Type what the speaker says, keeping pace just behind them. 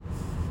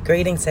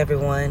Greetings,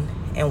 everyone,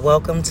 and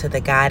welcome to the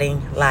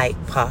Guiding Light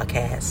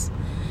Podcast,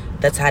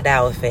 The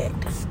Tydao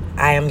Effect.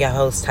 I am your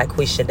host,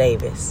 Tyquisha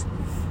Davis.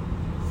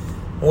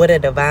 What a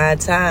divine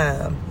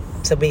time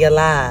to be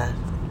alive.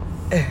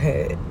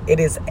 It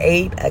is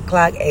 8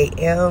 o'clock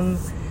a.m.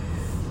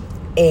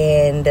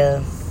 and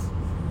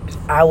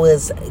I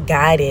was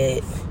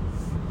guided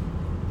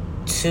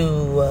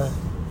to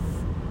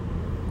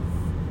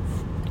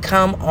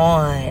come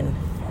on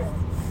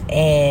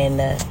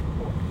and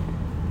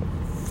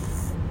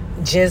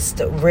just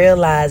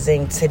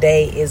realizing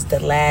today is the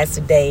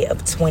last day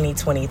of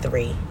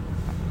 2023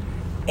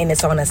 and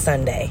it's on a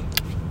Sunday.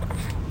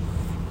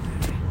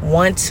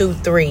 1, 2,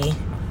 3,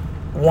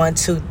 1,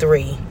 2,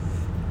 3,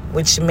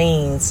 which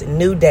means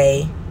new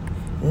day,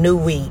 new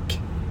week,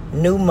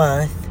 new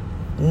month,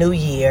 new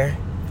year,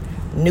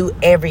 new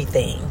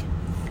everything.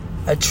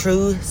 A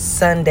true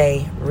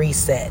Sunday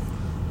reset.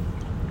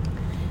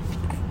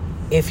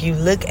 If you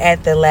look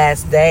at the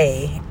last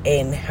day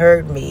and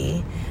heard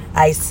me,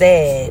 I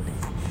said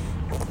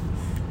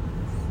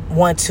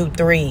 1, 2,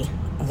 3,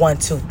 1,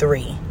 2,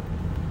 3.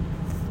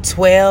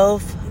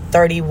 12,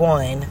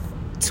 31,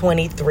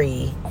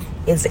 23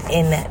 is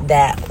in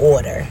that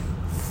order.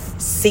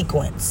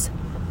 Sequence.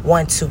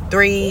 1, 2,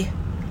 3,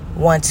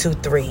 1, 2,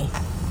 3.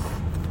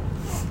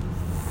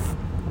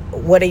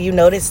 What are you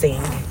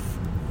noticing?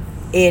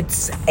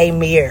 It's a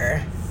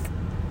mirror.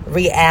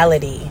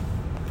 Reality.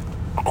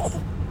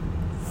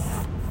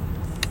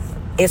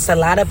 It's a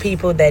lot of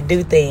people that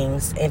do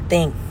things and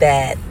think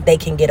that they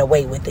can get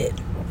away with it.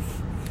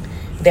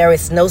 There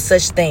is no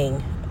such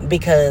thing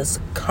because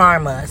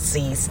karma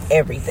sees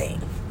everything.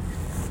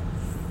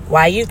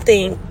 Why you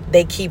think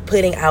they keep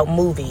putting out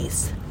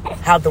movies,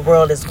 how the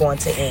world is going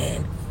to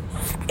end?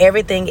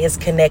 Everything is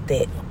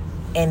connected,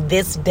 and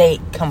this date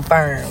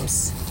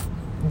confirms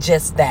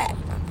just that.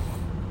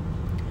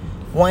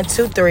 1,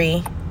 2, 3,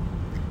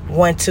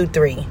 1, 2,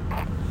 3.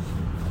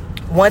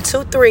 1,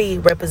 2, 3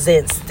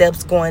 represents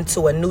steps going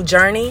to a new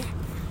journey.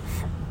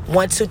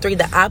 1, 2, 3,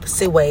 the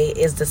opposite way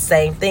is the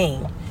same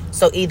thing.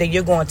 So either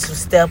you're going to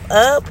step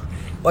up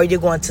or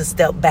you're going to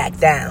step back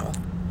down.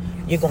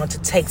 You're going to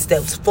take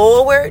steps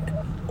forward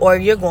or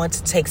you're going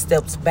to take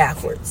steps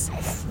backwards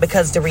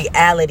because the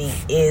reality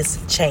is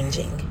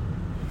changing.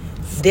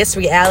 This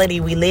reality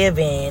we live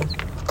in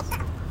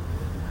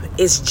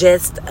is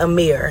just a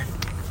mirror.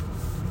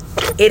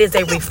 It is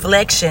a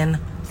reflection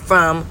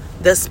from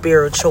the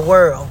spiritual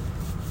world.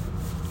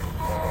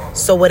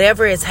 So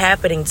whatever is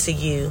happening to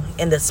you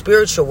in the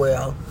spiritual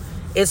world,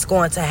 it's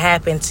going to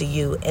happen to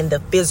you in the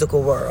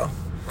physical world.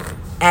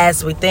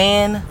 As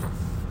within,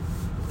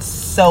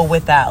 so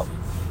without.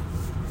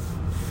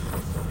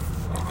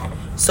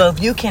 So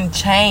if you can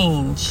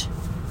change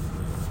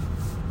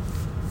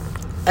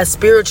a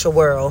spiritual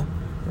world,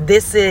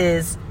 this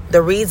is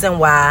the reason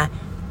why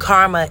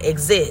karma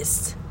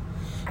exists.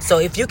 So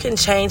if you can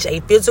change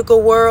a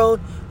physical world,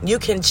 you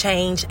can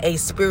change a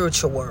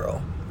spiritual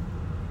world.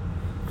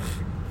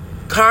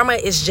 Karma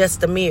is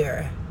just a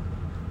mirror.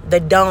 The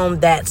dome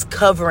that's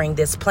covering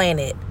this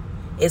planet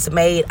is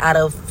made out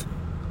of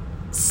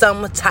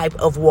some type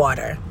of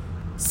water,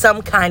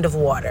 some kind of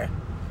water.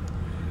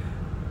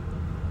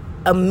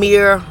 A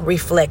mirror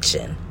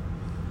reflection.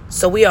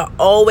 So we are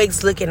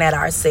always looking at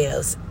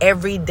ourselves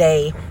every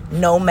day,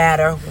 no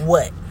matter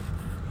what.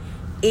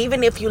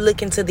 Even if you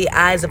look into the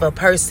eyes of a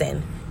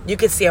person, you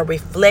can see a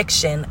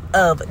reflection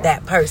of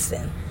that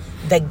person,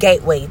 the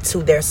gateway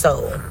to their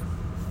soul.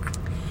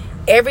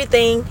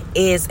 Everything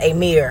is a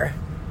mirror,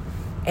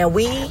 and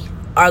we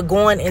are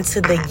going into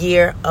the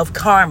year of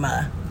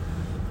karma.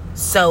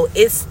 So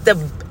it's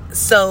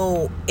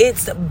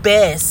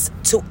best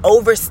to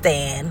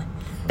understand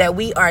that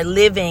we are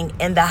living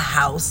in the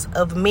house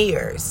of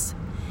mirrors.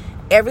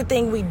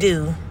 Everything we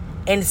do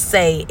and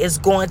say is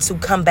going to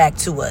come back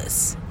to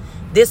us.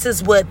 This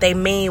is what they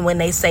mean when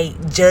they say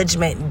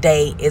Judgment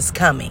Day is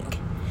coming.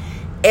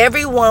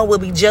 Everyone will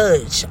be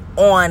judged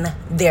on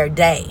their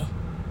day.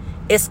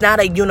 It's not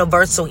a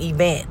universal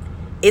event.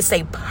 It's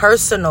a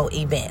personal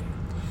event.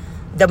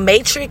 The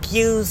Matrix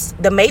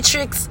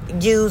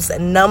use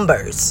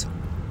numbers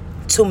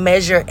to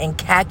measure and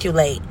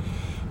calculate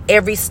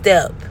every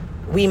step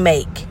we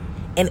make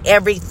and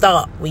every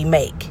thought we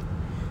make.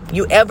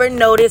 You ever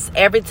notice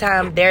every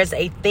time there's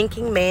a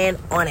thinking man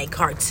on a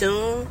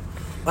cartoon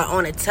or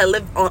on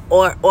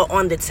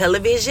on the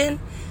television,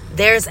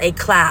 there's a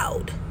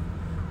cloud.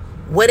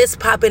 What is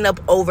popping up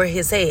over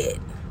his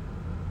head?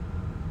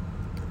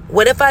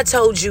 What if I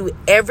told you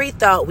every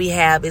thought we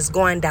have is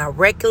going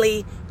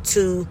directly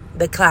to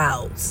the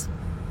clouds?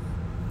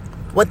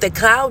 What the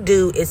cloud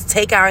do is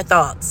take our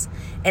thoughts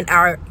and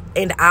our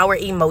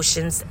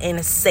emotions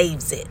and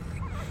saves it.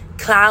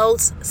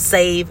 Clouds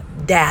save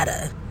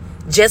data.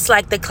 Just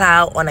like the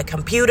cloud on a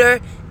computer,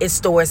 it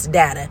stores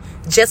data.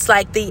 Just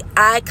like the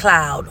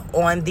iCloud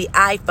on the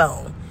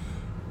iPhone.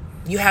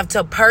 You have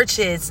to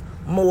purchase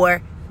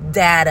more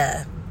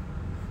data.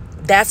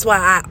 That's why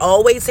I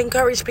always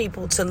encourage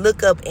people to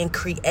look up and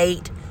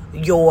create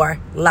your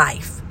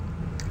life.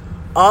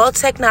 All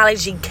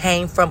technology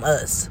came from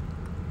us.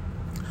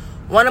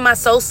 One of my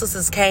soul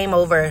sisters came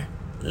over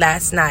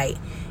last night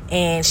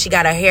and she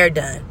got her hair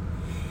done.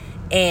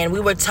 And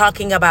we were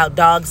talking about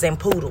dogs and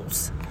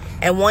poodles.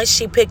 And once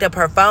she picked up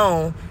her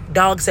phone,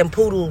 dogs and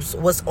poodles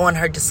was on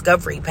her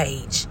discovery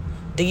page.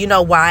 Do you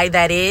know why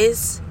that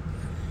is?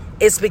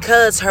 It's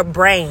because her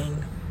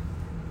brain,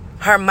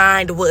 her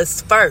mind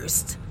was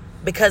first.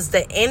 Because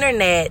the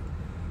internet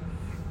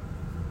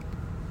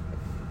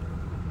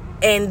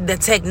and the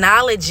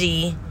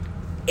technology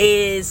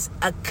is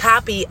a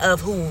copy of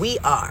who we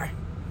are.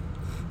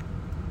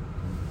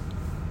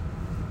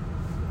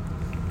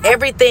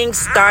 Everything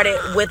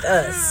started with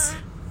us.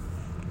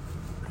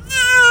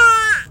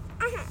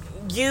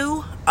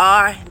 You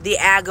are the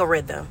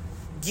algorithm.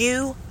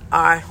 You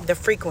are the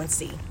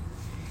frequency.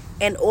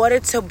 In order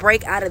to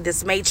break out of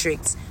this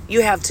matrix,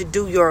 you have to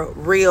do your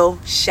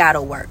real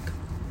shadow work.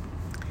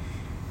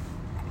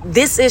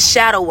 This is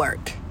shadow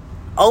work.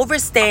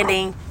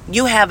 Overstanding,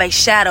 you have a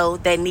shadow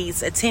that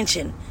needs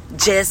attention,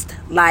 just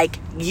like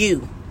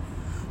you.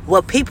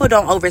 What people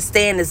don't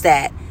understand is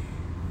that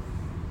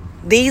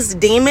these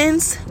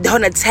demons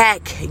don't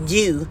attack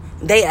you.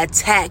 They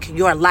attack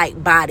your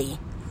light body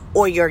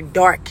or your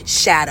dark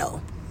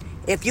shadow.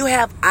 If you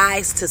have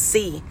eyes to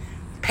see,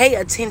 pay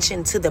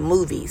attention to the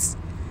movies.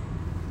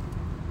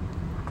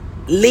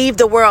 Leave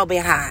the World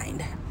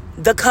Behind,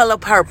 The Color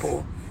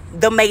Purple,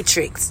 The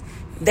Matrix.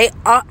 They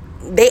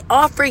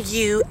offer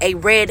you a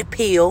red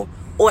pill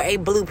or a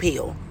blue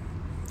pill.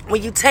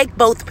 When you take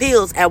both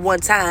pills at one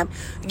time,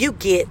 you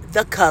get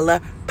the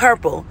color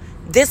purple.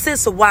 This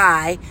is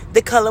why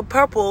the color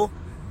purple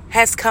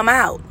has come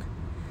out.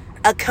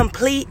 A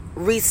complete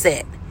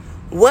reset.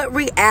 What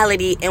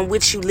reality in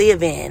which you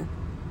live in?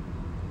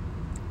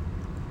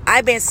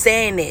 I've been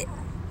saying it.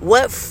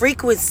 What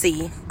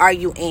frequency are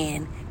you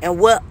in? And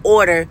what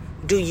order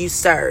do you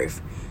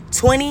serve?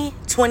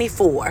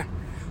 2024.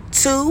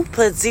 2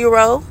 plus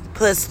 0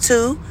 plus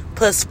 2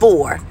 plus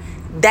 4.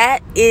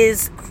 That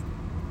is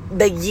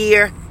the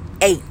year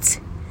 8,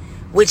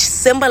 which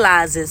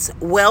symbolizes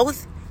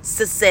wealth,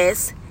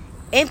 success,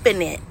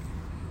 infinite,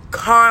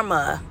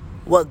 karma,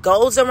 what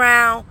goes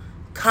around,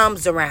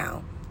 comes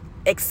around,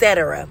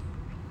 etc.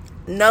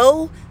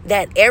 Know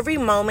that every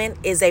moment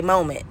is a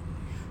moment,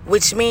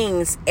 which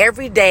means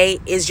every day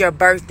is your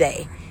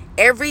birthday.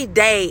 Every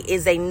day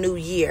is a new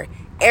year.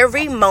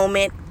 Every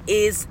moment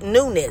is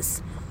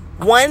newness.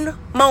 One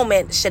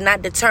moment should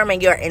not determine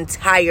your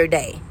entire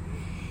day.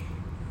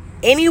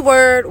 Any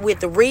word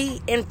with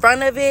 "re" in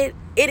front of it,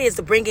 it is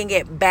bringing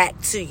it back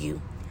to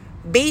you.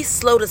 Be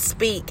slow to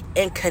speak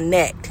and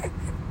connect.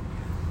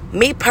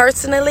 Me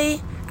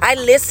personally, I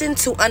listen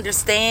to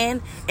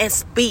understand and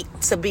speak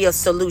to be a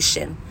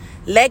solution.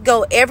 Let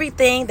go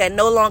everything that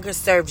no longer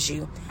serves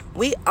you.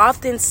 We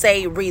often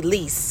say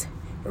release,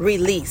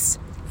 release.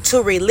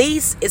 To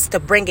release is to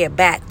bring it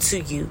back to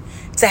you.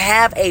 To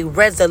have a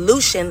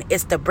resolution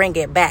is to bring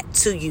it back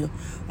to you.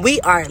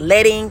 We are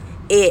letting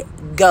it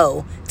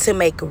go to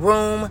make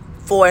room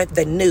for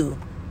the new.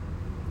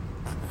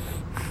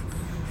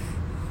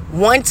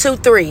 1, 2,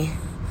 3.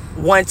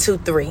 1, 2,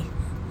 3.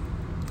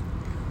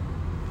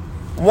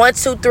 1,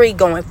 2, 3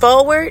 going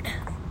forward,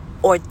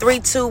 or 3,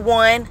 2,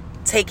 1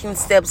 taking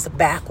steps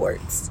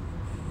backwards.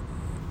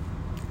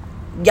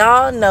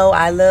 Y'all know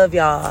I love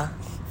y'all,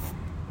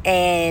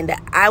 and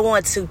I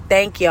want to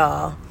thank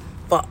y'all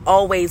for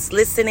always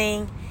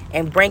listening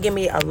and bringing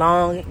me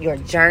along your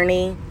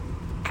journey.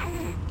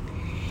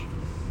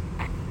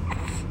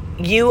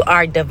 You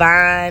are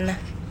divine,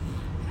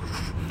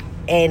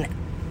 and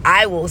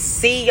I will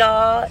see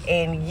y'all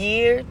in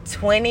year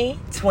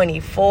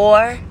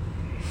 2024.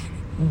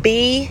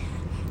 Be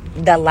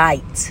the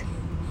light.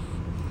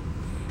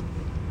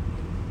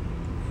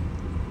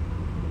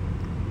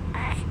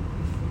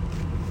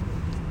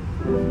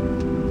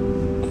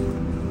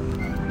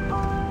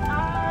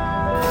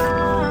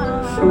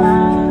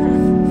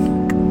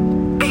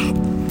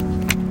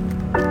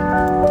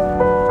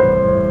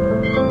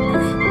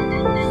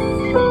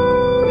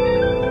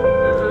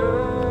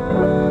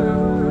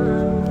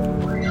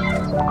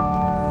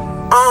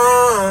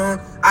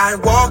 I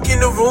walk in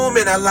the room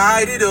and I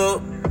light it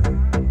up.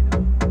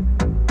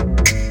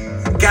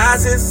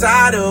 God's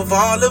inside of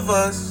all of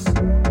us.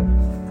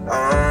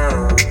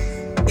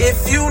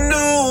 If you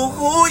knew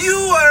who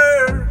you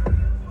were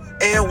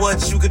and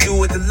what you could do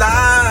with the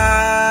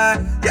light,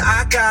 yeah,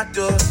 I got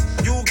the,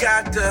 you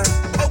got the.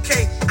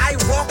 Okay, I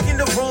walk in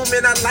the room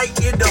and I light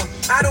it up.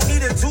 I don't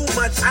need to do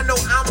much, I know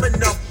I'm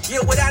enough. Yeah,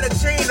 without a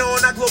chain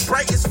on, I glow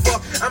bright as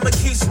fuck. I'ma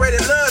keep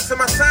spreading love till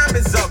my time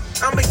is up.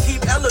 I'ma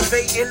keep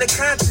elevating the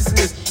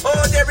consciousness. Oh,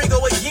 there we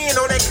go again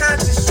on that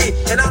conscious shit.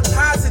 And I'm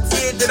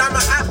positive that I'm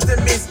an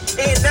optimist.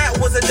 And that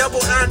was a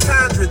double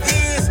entendre.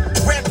 This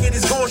record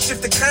is gonna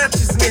shift the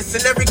consciousness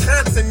in every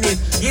continent.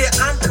 Yeah,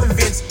 I'm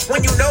convinced.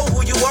 When you know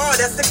who you are,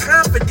 that's the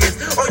confidence.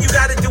 All you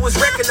gotta do is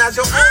recognize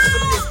your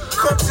awesomeness.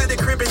 Come to the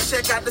crib and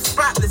check out the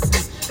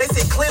spotlessness. They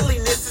say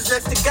cleanliness is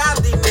next to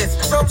godliness.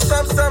 Some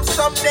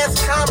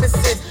that's common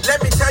sense.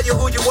 Let me tell you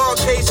who you are in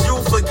case you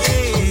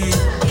forget.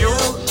 You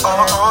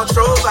are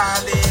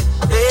ultraviolet.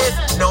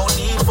 There's no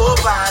need for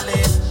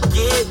violence.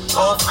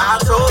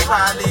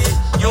 autopilot.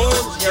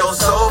 Use your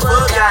soul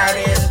for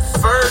guidance.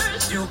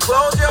 First, you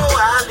close your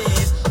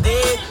eyelids.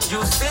 Then,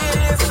 you sit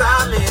in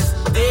silence.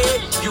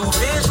 Then, you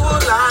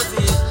visualize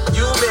it.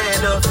 You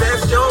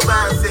manifest your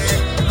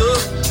mindset.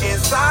 Look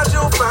inside,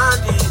 you'll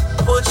find it.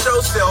 Put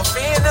yourself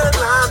in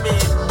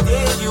alignment.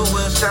 Then you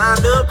will shine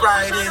the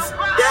brightest.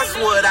 That's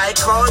what I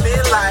call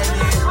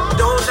enlightening.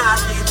 Don't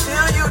knock it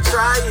till you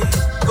try it.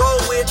 Go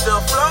with the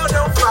flow,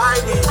 don't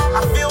fight it.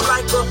 I feel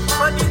like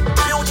 100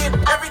 billion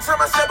every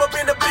time I step up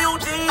in the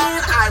building.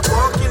 I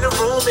walk in the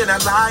room and I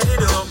light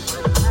it up.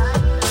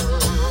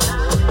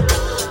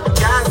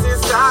 God's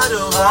inside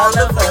of all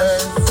of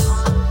us.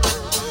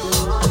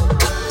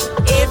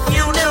 If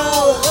you knew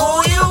who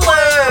you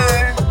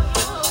were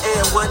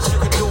and what you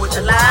could do with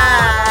the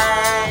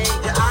light,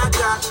 yeah, I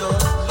got the,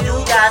 you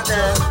got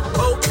the.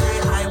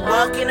 Okay, I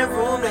walk in the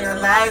room and I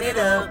light it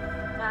up.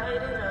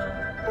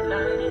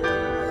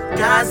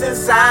 God's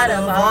inside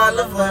of all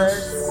of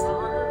us.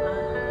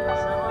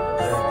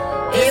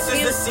 This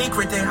is the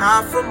secret they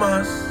hide from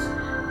us.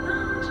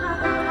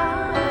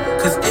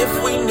 Cause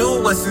if we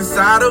knew what's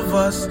inside of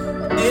us,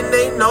 then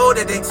they know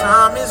that their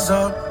time is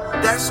up.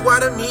 That's why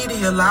the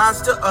media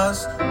lies to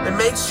us. It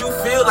makes you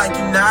feel like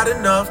you're not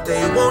enough.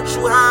 They want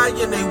you high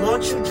and they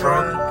want you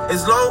drunk.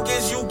 As long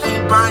as you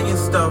keep buying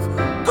stuff.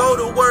 Go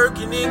to work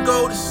and then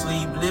go to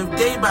sleep. Live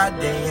day by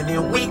day and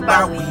then week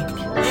by week.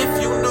 If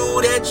you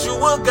knew that you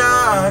were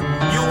God,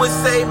 you would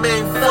say,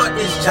 man, fuck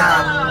this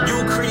job. You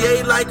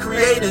create like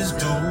creators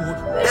do.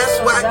 That's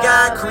why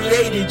God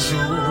created you.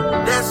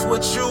 That's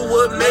what you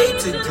were made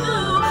to do.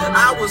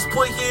 I was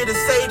put here to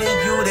say to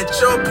you that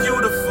you're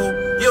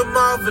beautiful, you're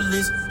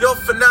marvelous, you're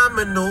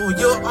phenomenal,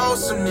 you're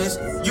awesomeness.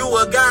 You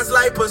are God's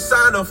light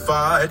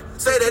personified.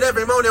 Say that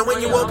every morning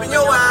when you open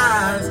your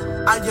eyes.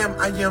 I am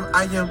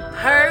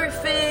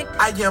Perfect.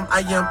 I am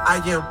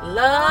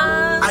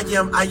Love. I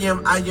am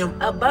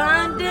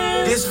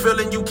Abundant. This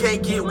feeling you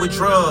can't get with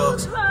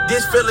drugs.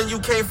 This feeling you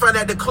can't find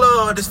at the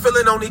club. This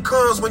feeling only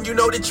comes when you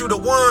know that you the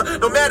one.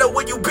 No matter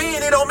where you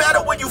been, it don't matter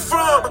where you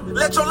from.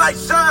 Let your light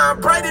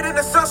shine brighter than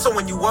the sun. So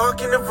when you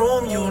walk in the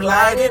room, you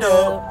light it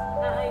up.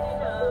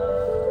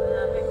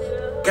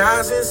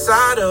 God's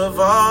inside of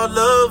all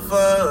of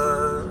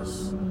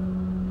us.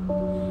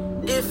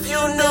 If you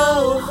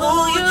knew who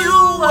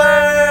you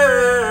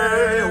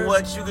were and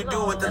what you could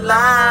do with the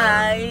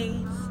light,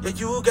 yeah,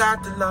 you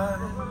got the light.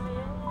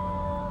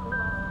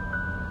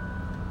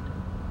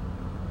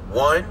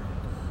 1,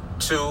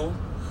 2, 1,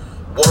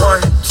 2,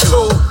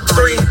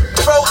 3,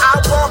 4.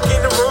 I walk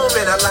in the room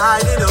and I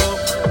light it up.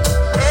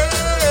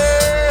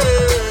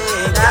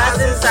 Hey,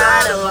 God's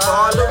inside of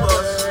all of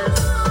us.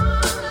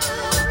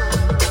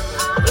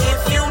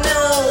 If you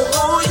knew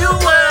who you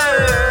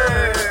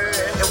were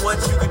and what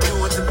you could do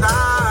with the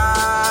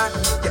light,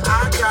 yeah,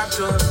 I got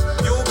you,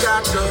 you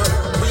got you,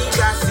 we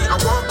got. See, I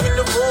walk in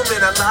the room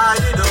and I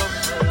light it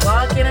up.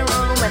 Walk in the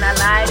room and I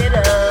light it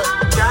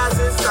up. God's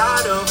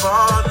inside of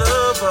all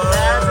of us.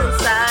 God's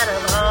inside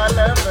of all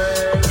of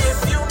us. If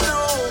you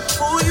knew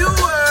who you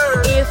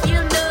were, If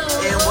you knew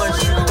and what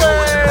who you you could do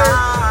with the were,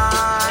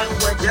 light,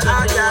 and what you yeah, could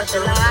I do got with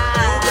you, the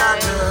you got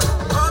light. you.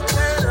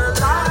 Okay, the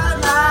light,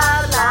 La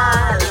la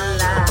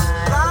la.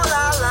 la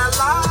la la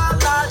la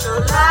la, the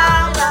La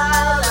light, la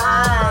la.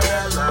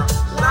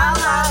 la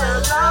la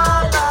la la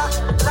la,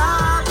 la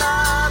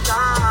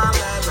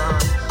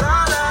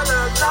la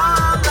la la,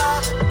 la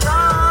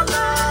la la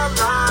la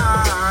la.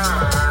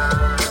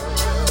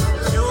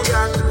 You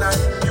got the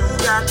light, you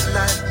got the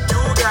light,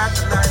 you got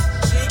the light.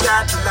 She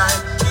got the light,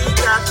 he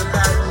got the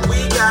light,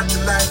 we got the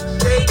light,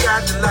 they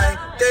got the light,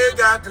 they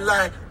got the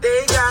light,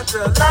 they got the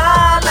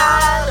la la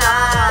la.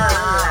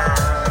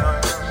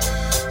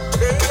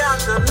 They got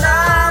the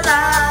la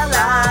la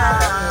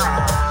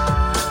la.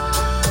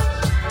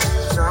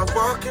 So I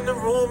walk in the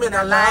room and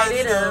I light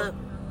it up.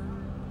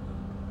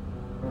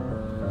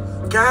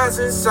 God's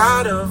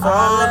inside of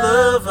all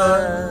of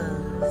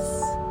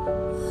us.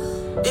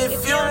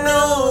 If you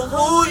knew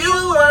who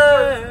you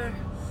were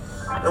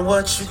and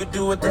what you could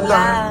do with the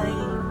light,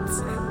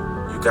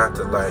 Light. you got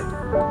the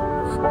light.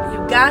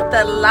 You got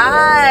the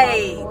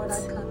light. Lord,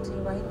 I come to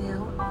you right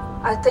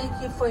now. I thank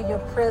you for your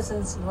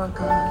presence, Lord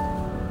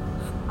God.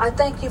 I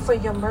thank you for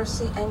your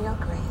mercy and your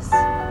grace.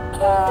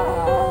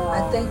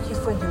 I thank you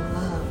for your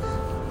love.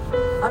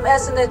 I'm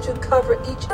asking that you cover each